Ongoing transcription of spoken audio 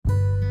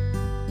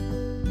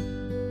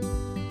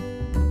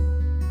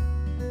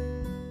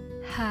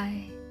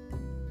Hi,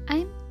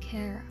 I'm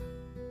Kara.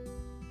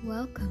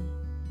 Welcome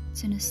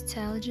to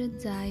Nostalgia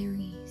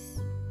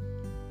Diaries.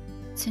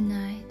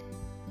 Tonight,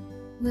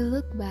 we'll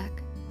look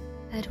back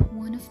at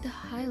one of the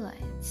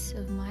highlights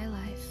of my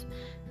life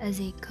as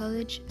a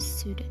college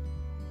student.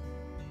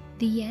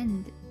 The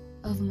end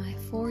of my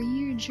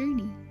 4-year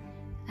journey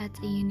at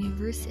a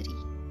university.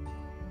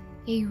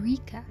 A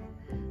recap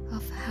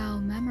of how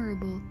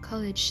memorable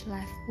college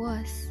life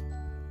was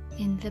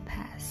in the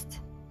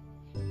past.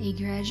 A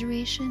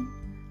graduation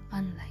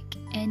unlike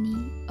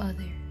any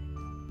other.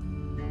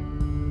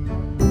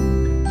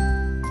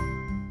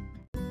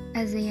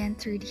 As I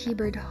entered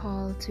Hibbard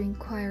Hall to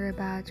inquire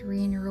about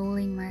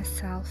re-enrolling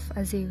myself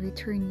as a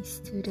returnee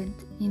student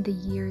in the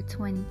year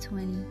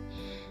 2020,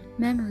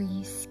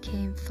 memories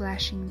came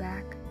flashing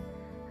back.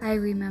 I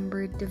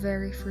remembered the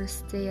very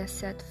first day I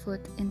set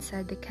foot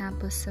inside the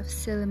campus of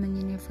Silliman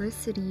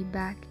University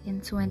back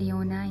in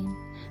 2009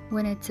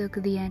 when I took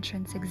the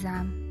entrance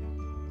exam.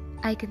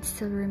 I can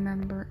still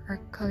remember our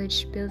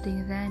college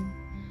building then,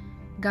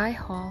 Guy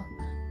Hall,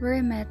 where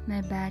I met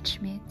my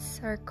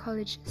batchmates, our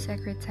college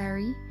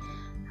secretary,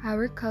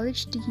 our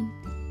college dean,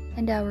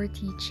 and our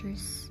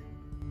teachers.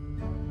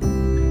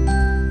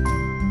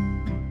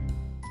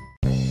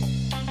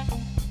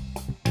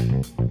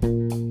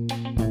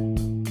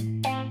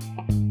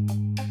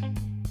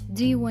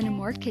 Do you want to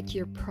market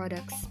your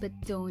products but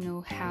don't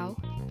know how?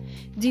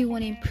 Do you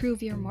want to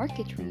improve your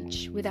market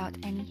reach without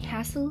any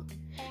hassle?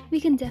 We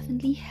can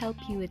definitely help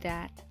you with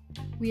that.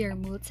 We are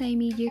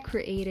Multimedia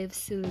Creative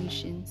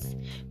Solutions.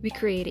 We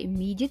create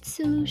immediate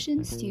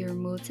solutions to your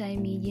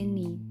multimedia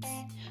needs.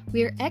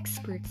 We are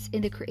experts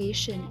in the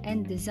creation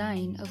and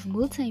design of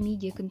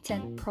multimedia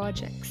content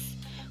projects.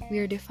 We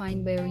are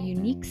defined by our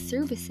unique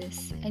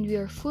services, and we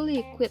are fully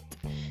equipped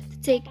to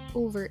take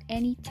over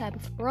any type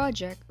of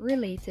project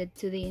related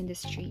to the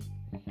industry.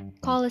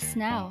 Call us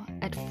now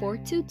at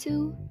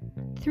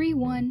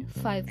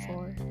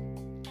 422-3154.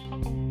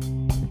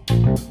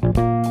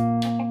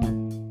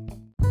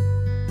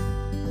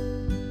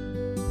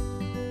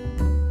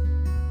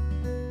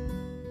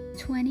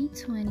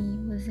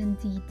 2020 was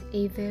indeed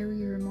a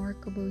very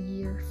remarkable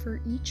year for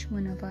each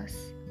one of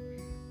us.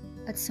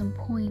 At some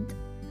point,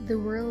 the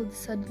world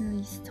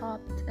suddenly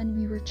stopped and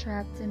we were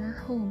trapped in our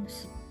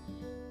homes.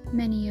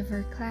 Many of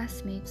our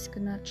classmates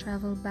could not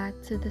travel back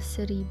to the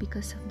city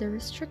because of the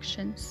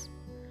restrictions.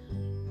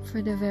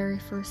 For the very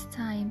first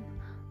time,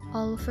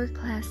 all of our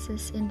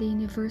classes in the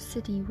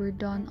university were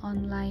done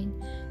online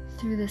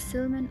through the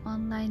Silliman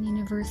Online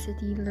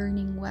University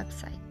Learning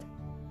website.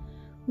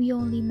 We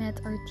only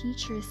met our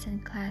teachers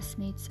and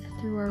classmates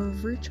through our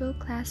virtual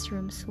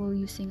classrooms while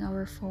using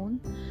our phone,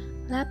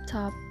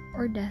 laptop,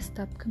 or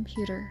desktop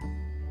computer.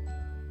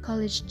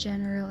 College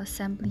General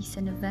Assemblies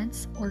and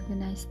events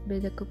organized by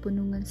the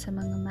Kapunungan sa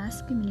mga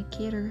mass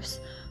communicators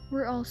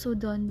were also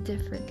done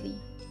differently.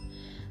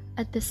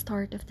 At the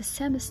start of the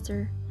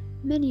semester,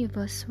 many of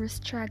us were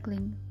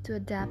struggling to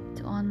adapt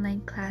to online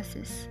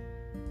classes.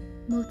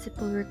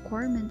 Multiple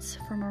requirements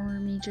from our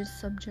major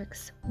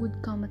subjects would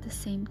come at the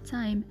same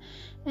time,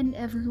 and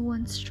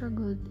everyone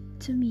struggled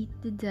to meet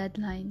the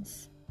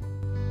deadlines.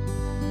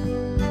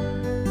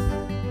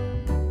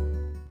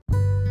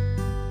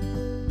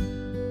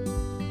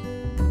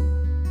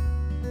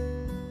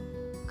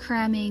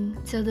 Cramming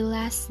till the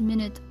last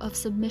minute of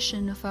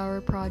submission of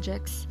our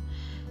projects.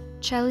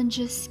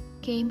 Challenges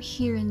came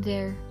here and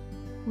there.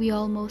 We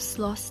almost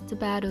lost the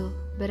battle,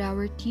 but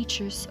our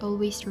teachers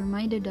always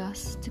reminded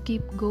us to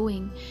keep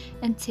going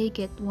and take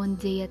it one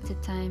day at a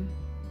time.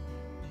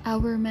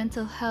 Our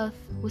mental health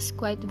was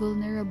quite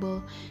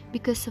vulnerable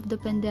because of the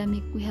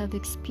pandemic we have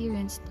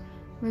experienced,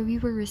 where we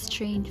were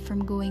restrained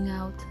from going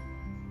out.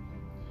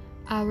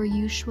 Our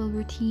usual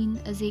routine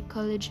as a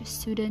college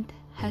student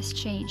has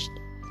changed.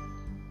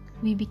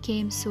 We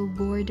became so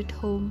bored at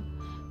home,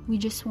 we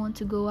just want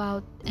to go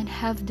out and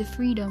have the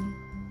freedom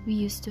we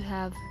used to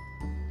have.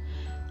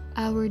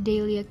 Our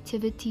daily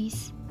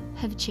activities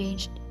have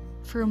changed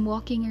from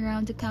walking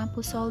around the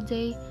campus all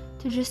day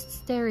to just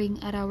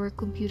staring at our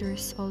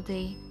computers all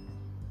day.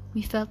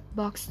 We felt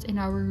boxed in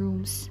our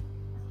rooms.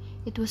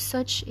 It was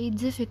such a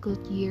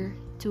difficult year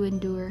to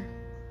endure.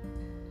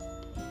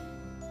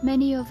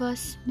 Many of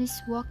us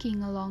miss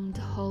walking along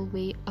the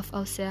hallway of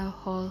Alsea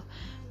Hall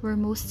where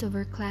most of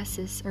our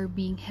classes are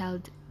being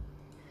held.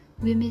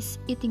 We miss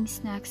eating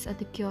snacks at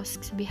the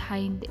kiosks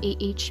behind the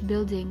AH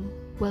building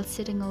while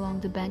sitting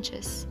along the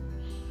benches.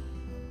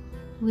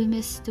 We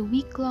miss the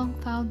week-long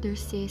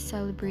Founders Day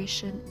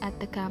celebration at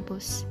the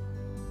campus.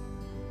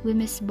 We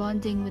miss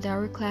bonding with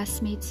our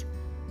classmates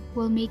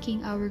while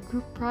making our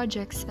group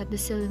projects at the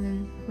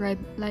Silliman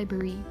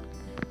Library.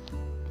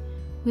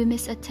 We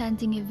miss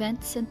attending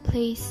events and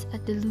plays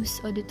at the Luce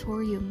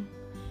Auditorium.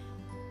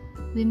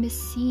 We miss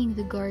seeing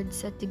the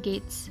guards at the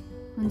gates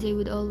when they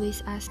would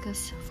always ask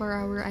us for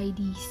our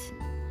IDs.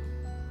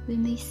 We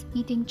miss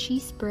eating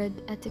cheese bread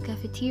at the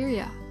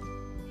cafeteria.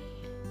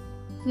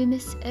 We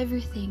miss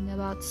everything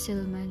about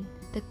Silliman,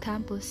 the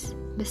campus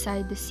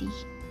beside the sea.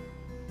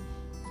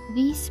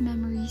 These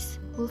memories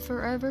will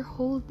forever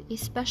hold a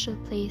special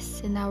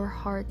place in our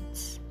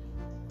hearts.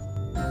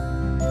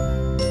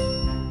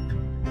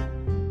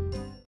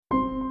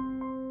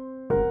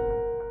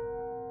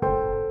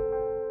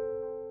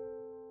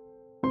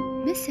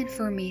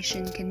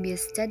 Misinformation can be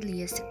as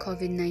deadly as the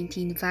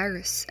COVID-19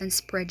 virus and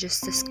spread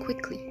just as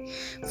quickly.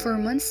 For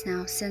months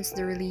now, since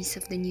the release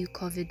of the new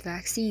COVID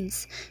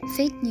vaccines,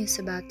 fake news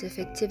about the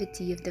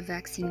effectivity of the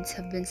vaccines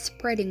have been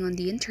spreading on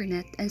the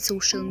internet and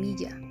social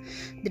media.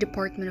 The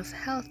Department of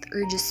Health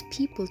urges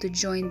people to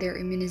join their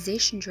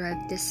immunization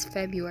drive this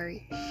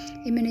February.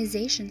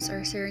 Immunizations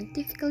are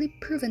scientifically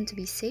proven to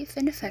be safe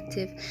and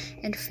effective,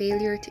 and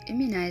failure to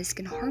immunize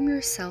can harm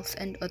yourself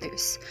and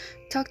others.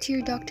 Talk to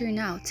your doctor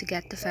now to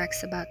get the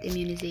facts about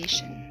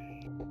immunization.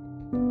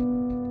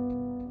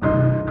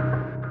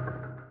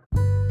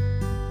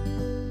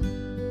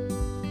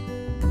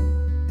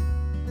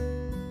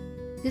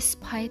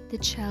 Despite the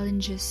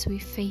challenges we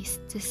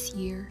faced this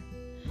year,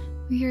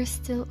 we are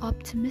still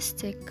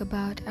optimistic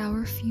about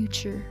our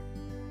future.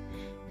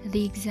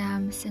 The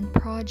exams and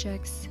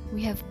projects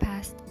we have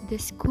passed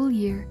this school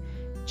year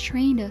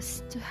trained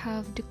us to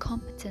have the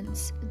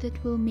competence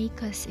that will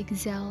make us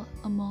excel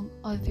among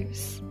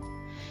others.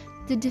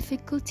 The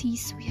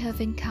difficulties we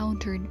have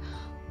encountered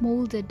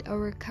molded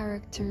our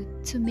character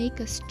to make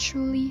us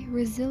truly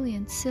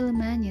resilient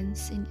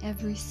Sillimanians in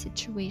every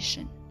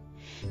situation.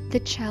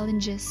 The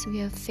challenges we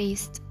have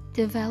faced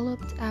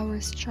developed our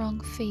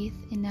strong faith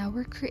in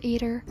our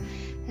Creator,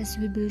 as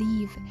we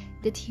believe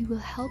that He will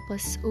help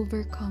us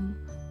overcome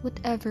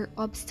whatever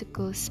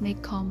obstacles may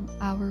come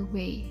our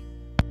way.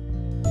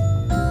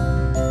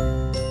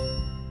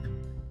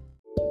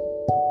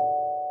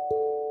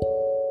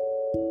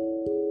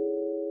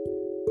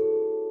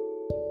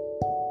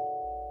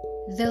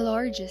 The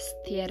largest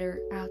theater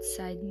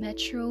outside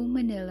Metro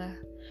Manila,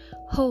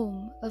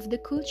 home of the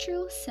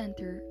Cultural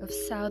Center of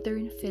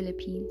Southern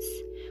Philippines,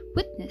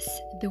 witness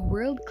the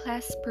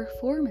world-class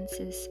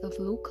performances of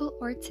local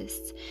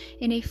artists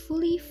in a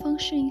fully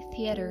functioning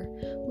theater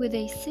with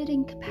a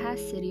seating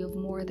capacity of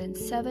more than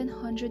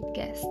 700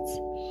 guests.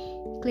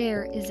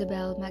 Claire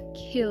Isabel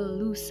McHill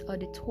Luce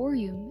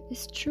Auditorium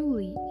is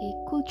truly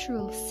a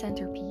cultural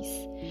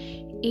centerpiece,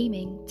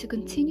 aiming to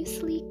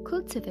continuously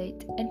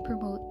cultivate and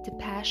promote the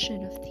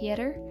passion of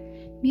theater,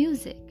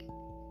 music,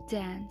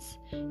 dance,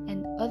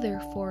 and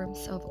other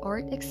forms of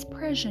art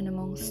expression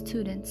among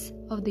students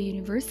of the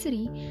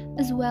university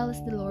as well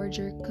as the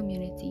larger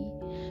community.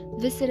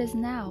 Visit us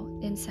now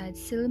inside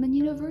Silliman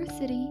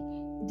University,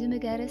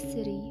 Dumaguete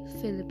City,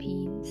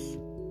 Philippines.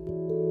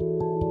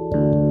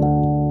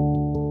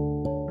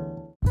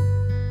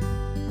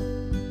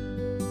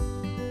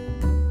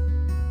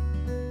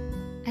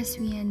 As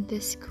we end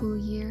this school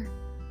year,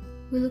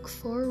 we look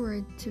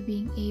forward to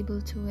being able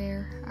to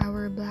wear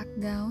our black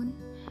gown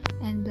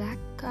and black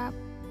cap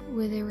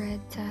with a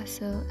red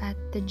tassel at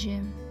the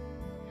gym,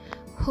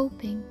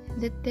 hoping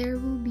that there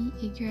will be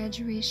a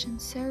graduation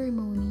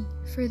ceremony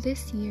for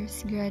this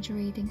year's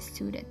graduating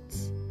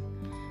students.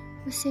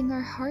 We sing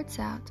our hearts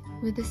out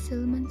with the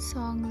Silliman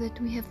song that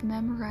we have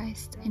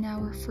memorized in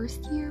our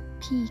first year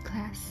PE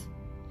class.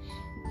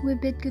 We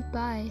bid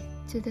goodbye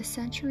to the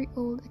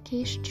century-old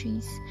acacia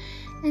trees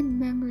and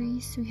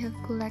memories we have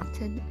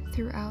collected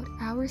throughout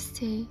our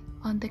stay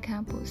on the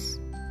campus.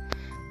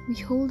 We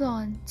hold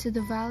on to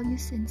the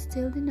values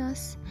instilled in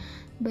us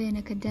by an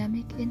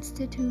academic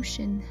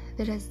institution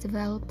that has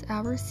developed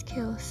our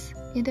skills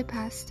in the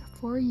past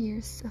 4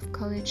 years of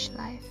college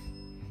life.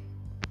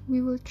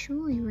 We will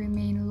truly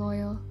remain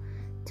loyal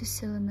to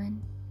Silliman,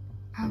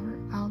 our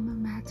alma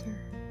mater.